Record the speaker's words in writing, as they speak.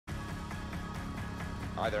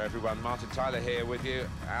Hi there everyone, Martin Tyler here with you.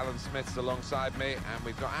 Alan Smith's alongside me, and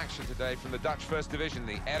we've got action today from the Dutch First Division,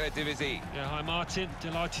 the Eredivisie. Yeah, hi Martin,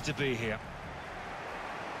 delighted to be here.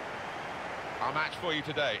 Our match for you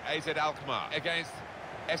today, AZ Alkmaar against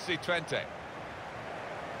SC Twente.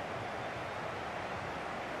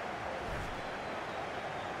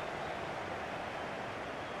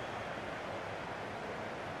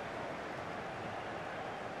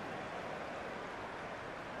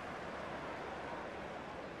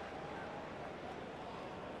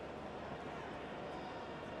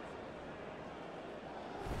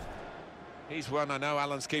 He's one I know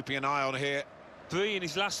Alan's keeping an eye on here. 3 in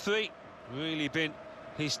his last 3. Really been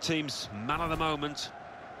his team's man of the moment.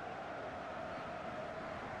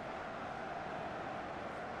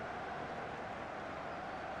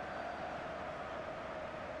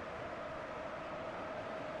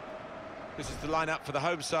 This is the lineup for the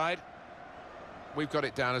home side. We've got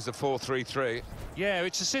it down as a 4-3-3. Yeah,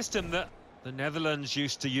 it's a system that the Netherlands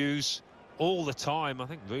used to use all the time. I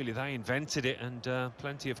think really they invented it, and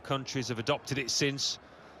plenty of countries have adopted it since.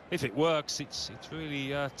 If it works, it's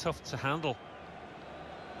really tough to handle.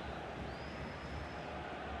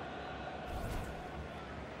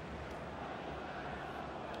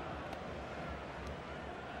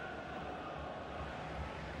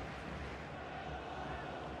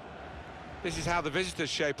 This is how the visitors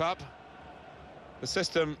shape up. The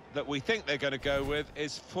system that we think they're going to go with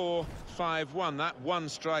is 4-5-1. That one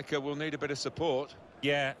striker will need a bit of support.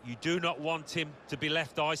 Yeah, you do not want him to be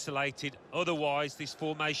left isolated, otherwise this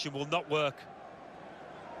formation will not work.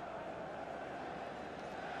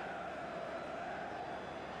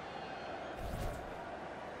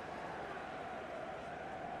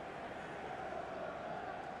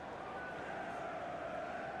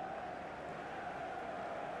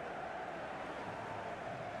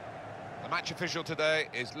 The match official today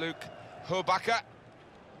is Luke Hurbacher.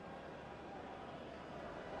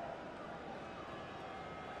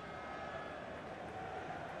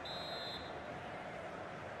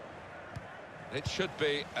 It should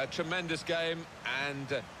be a tremendous game,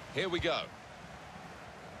 and here we go.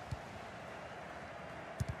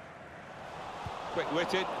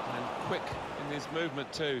 Quick-witted and quick in his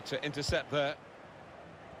movement too to intercept there.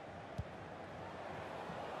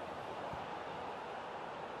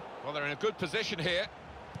 Well, they're in a good position here.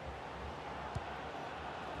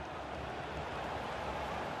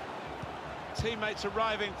 Teammates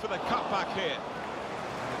arriving for the cutback here.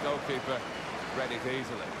 And the goalkeeper read it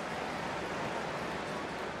easily.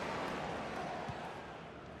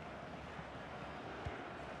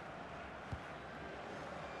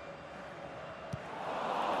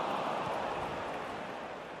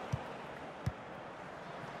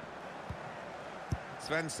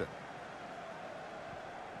 Svensson.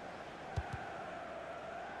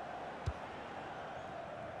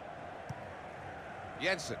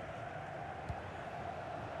 Jensen.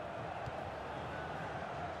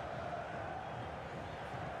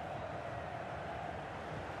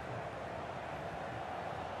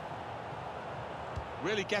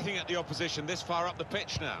 Really getting at the opposition this far up the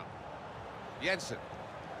pitch now. Jensen.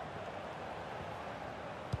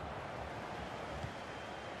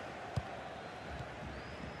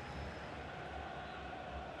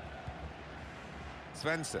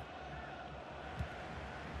 Svensson.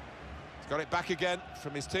 He's got it back again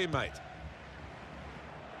from his teammate.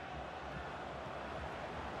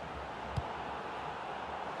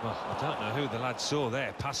 Well, I don't know who the lad saw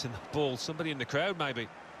there passing the ball. Somebody in the crowd, maybe.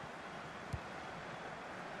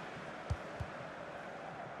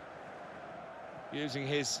 Using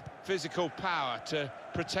his physical power to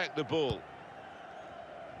protect the ball.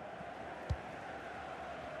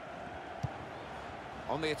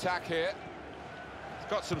 On the attack here. He's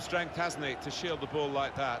got some strength, hasn't he, to shield the ball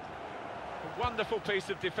like that. A wonderful piece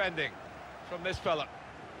of defending from this fella.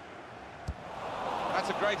 That's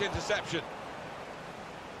a great interception.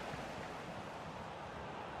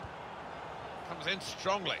 Comes in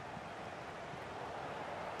strongly.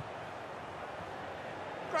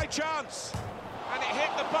 Great chance! And it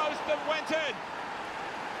hit the post and went in.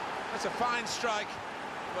 That's a fine strike,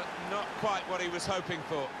 but not quite what he was hoping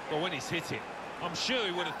for. Well, when he's hit it, I'm sure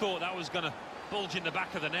he would have thought that was going to bulge in the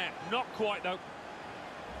back of the net. Not quite, though.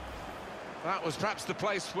 That was perhaps the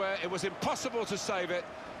place where it was impossible to save it.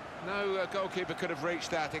 No goalkeeper could have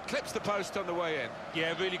reached that. It clips the post on the way in.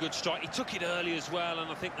 Yeah, really good strike. He took it early as well, and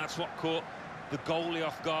I think that's what caught the goalie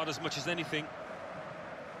off guard as much as anything.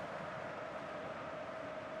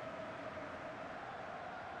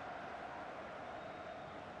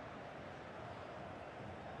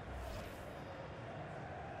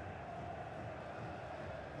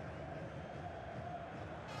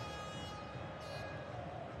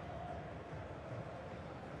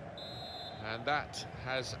 And that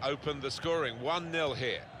has opened the scoring. 1-0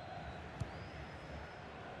 here.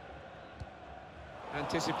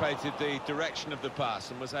 Anticipated the direction of the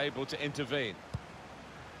pass and was able to intervene.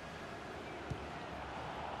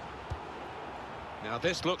 Now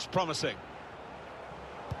this looks promising.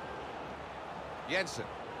 Jensen.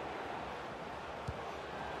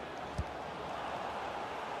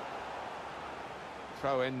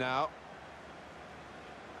 Throw in now.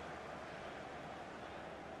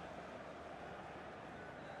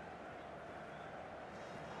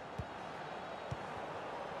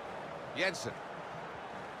 Jensen.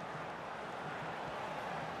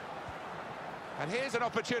 And here's an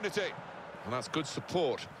opportunity. And that's good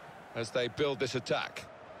support as they build this attack.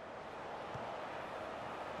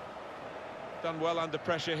 Done well under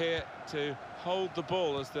pressure here to hold the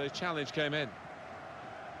ball as the challenge came in.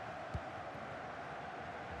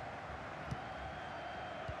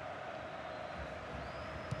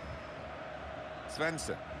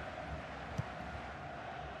 Svensson.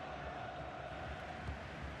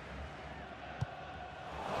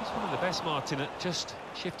 He's one of the best, Martin, at just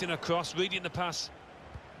shifting across, reading the pass.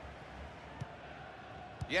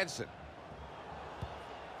 Jensen.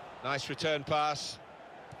 Nice return pass.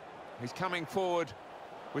 He's coming forward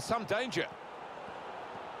with some danger.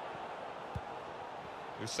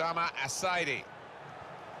 Usama Asaidi.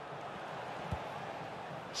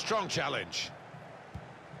 Strong challenge.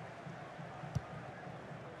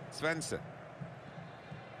 Svensson.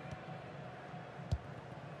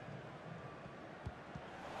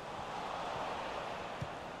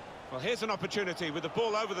 Well, here's an opportunity with the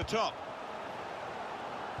ball over the top.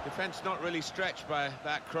 Defence not really stretched by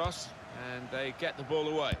that cross, and they get the ball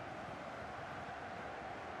away.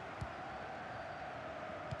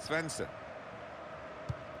 Svensson.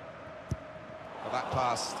 Well, that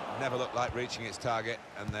pass never looked like reaching its target,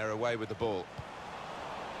 and they're away with the ball.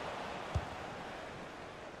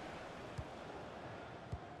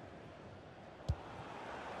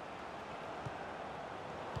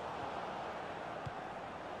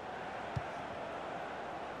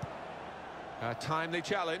 A timely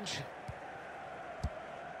challenge.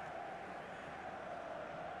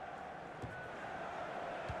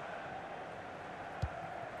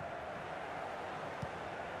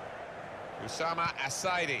 Usama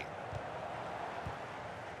Asaidi.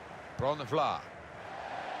 Ron Vla.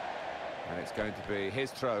 And it's going to be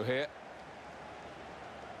his throw here.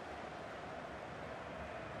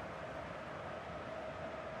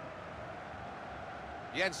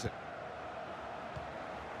 Jensen.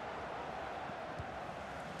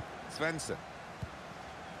 Svensson.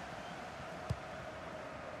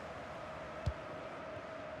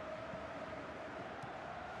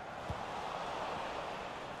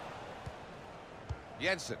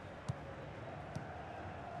 Jensen.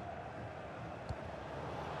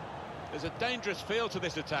 There's a dangerous feel to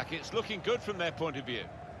this attack. It's looking good from their point of view.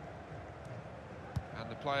 And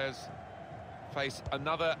the players face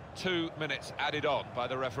another 2 minutes added on by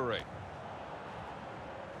the referee.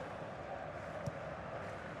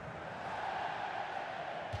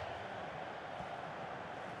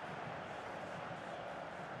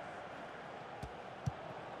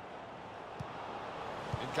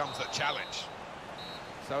 In comes the challenge.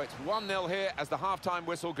 So it's 1-0 here as the half-time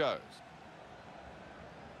whistle goes.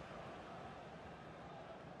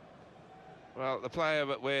 Well, the player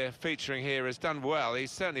that we're featuring here has done well.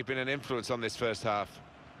 He's certainly been an influence on this first half.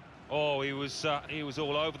 Oh, he was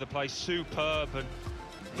all over the place, superb and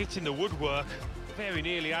hitting the woodwork. Very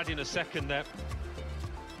nearly adding a second there.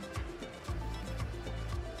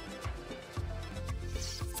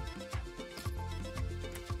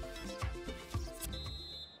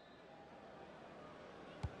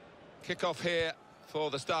 Kick-off here for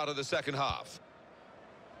the start of the second half.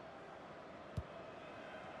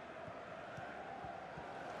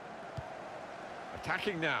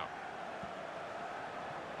 Attacking now.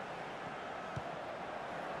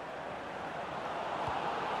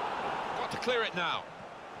 Got to clear it now.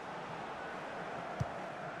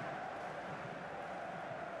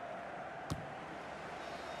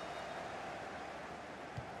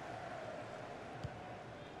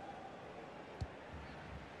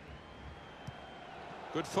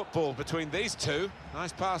 Good football between these two.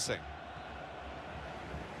 Nice passing.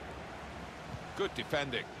 Good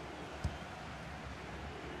defending.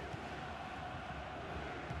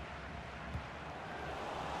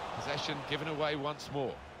 Possession given away once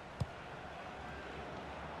more.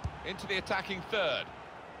 Into the attacking third.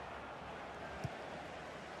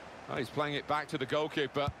 Oh, he's playing it back to the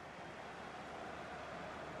goalkeeper.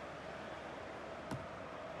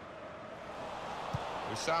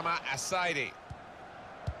 Usama Asaidi.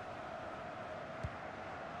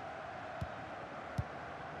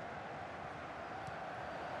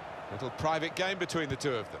 Little private game between the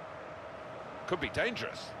two of them. Could be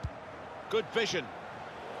dangerous. Good vision.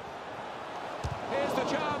 Here's the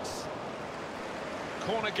chance.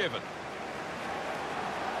 Corner given.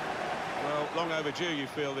 Well, long overdue, you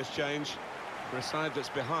feel, this change. For a side that's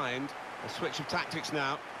behind, a switch of tactics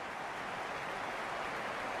now.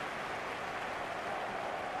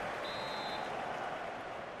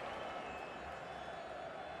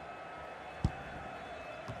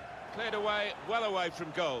 Cleared away, well away from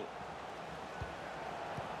goal.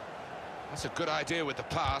 That's a good idea with the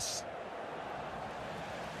pass.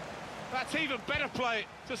 That's even better play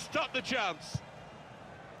to stop the chance.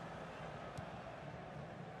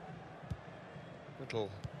 Little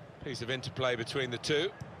piece of interplay between the two.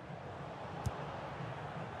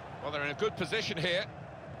 Well, they're in a good position here.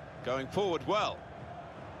 Going forward well.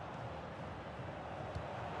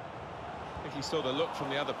 I think he saw the look from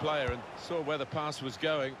the other player and saw where the pass was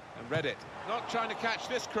going and read it. Not trying to catch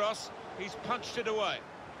this cross, he's punched it away.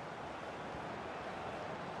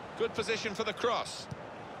 Good position for the cross.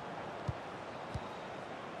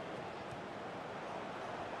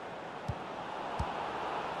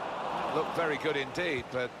 Looked very good indeed,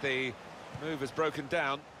 but the move has broken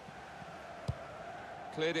down.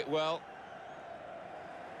 Cleared it well.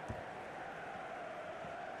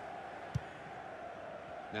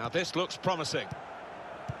 Now this looks promising.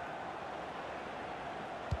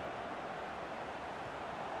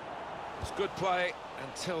 It's good play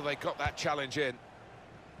until they got that challenge in.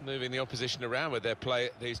 Moving the opposition around with their play,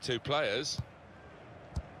 these two players.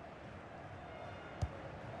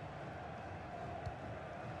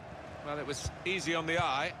 Well, it was easy on the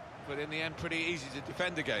eye, but in the end pretty easy to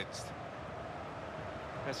defend against.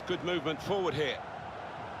 That's good movement forward here.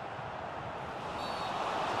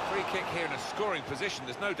 Free kick here in a scoring position,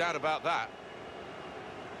 there's no doubt about that.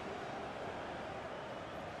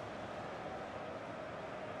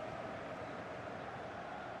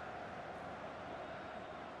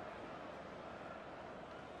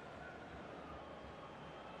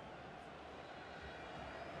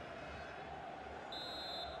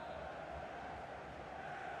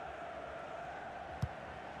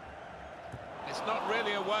 It's not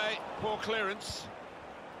really away, poor clearance.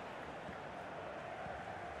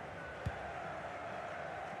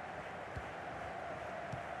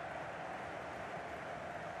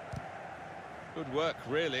 Good work,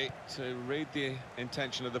 really, to read the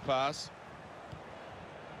intention of the pass.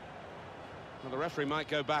 Well, the referee might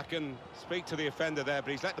go back and speak to the offender there,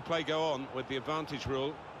 but he's let the play go on with the advantage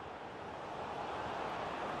rule.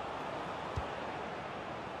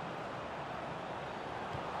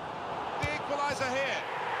 The equaliser here.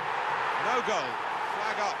 No goal.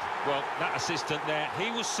 Flag up. Well, that assistant there, he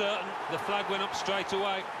was certain the flag went up straight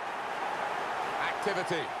away.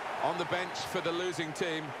 Activity on the bench for the losing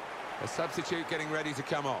team. A substitute getting ready to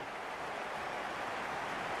come on.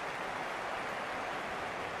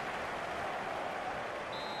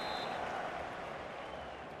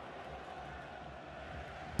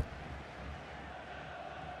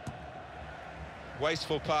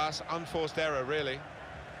 Wasteful pass, unforced error, really.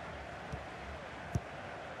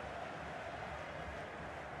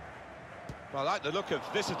 Well, I like the look of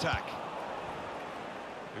this attack.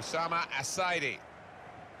 Usama Asaidi.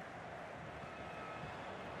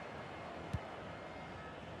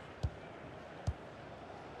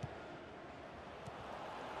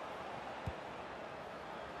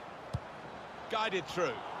 Guided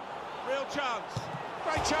through. Real chance.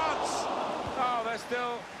 Great chance. Oh, there's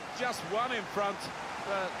still just one in front.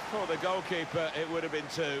 But for the goalkeeper, it would have been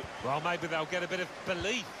two. Well, maybe they'll get a bit of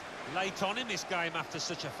belief late on in this game after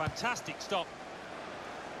such a fantastic stop.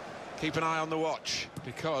 Keep an eye on the watch,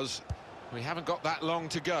 because we haven't got that long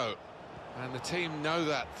to go. And the team know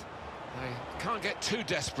that. They can't get too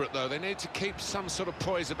desperate, though. They need to keep some sort of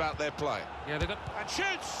poise about their play. Yeah, they've got... And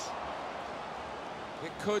shoots!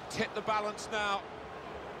 It could tip the balance now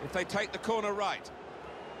if they take the corner right.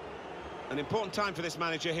 An important time for this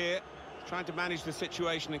manager here, trying to manage the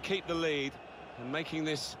situation and keep the lead, and making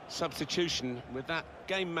this substitution with that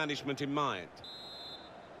game management in mind.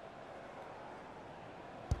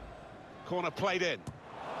 Corner played in.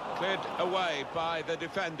 Cleared away by the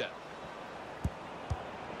defender.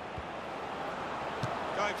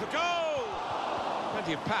 Going for goal!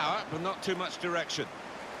 Plenty of power, but not too much direction.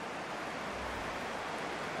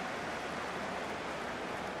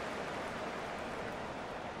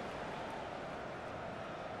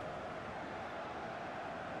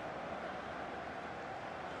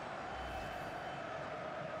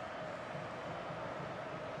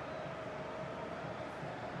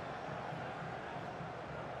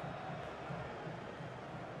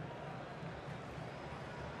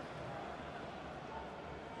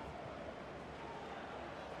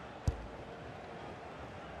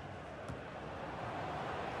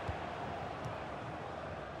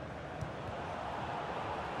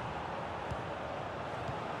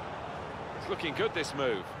 It's looking good, this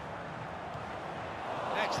move.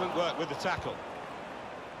 Excellent work with the tackle.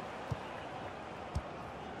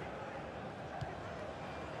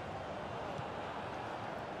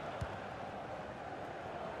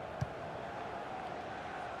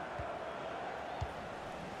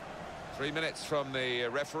 Three minutes from the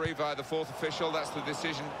referee via the fourth official. That's the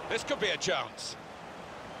decision. This could be a chance.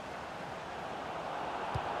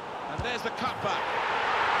 And there's the cutback.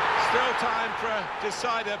 Still time for a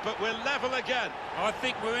decider, but we're level again. I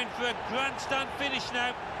think we're in for a grandstand finish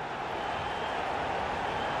now.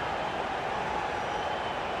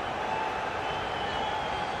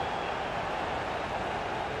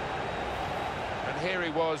 And here he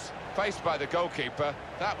was, faced by the goalkeeper.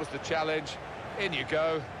 That was the challenge. In you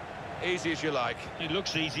go. Easy as you like. It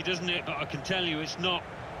looks easy, doesn't it? But I can tell you it's not.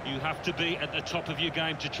 You have to be at the top of your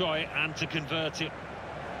game to try it and to convert it.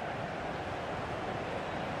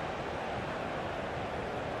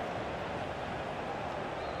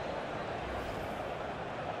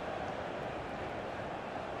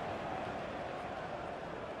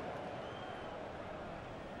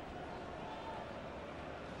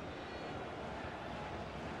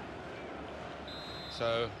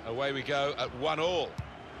 So away we go at 1-1.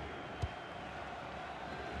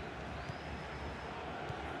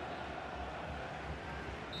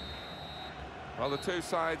 Well, the two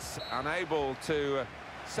sides unable to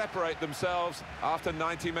separate themselves after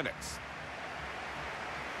 90 minutes.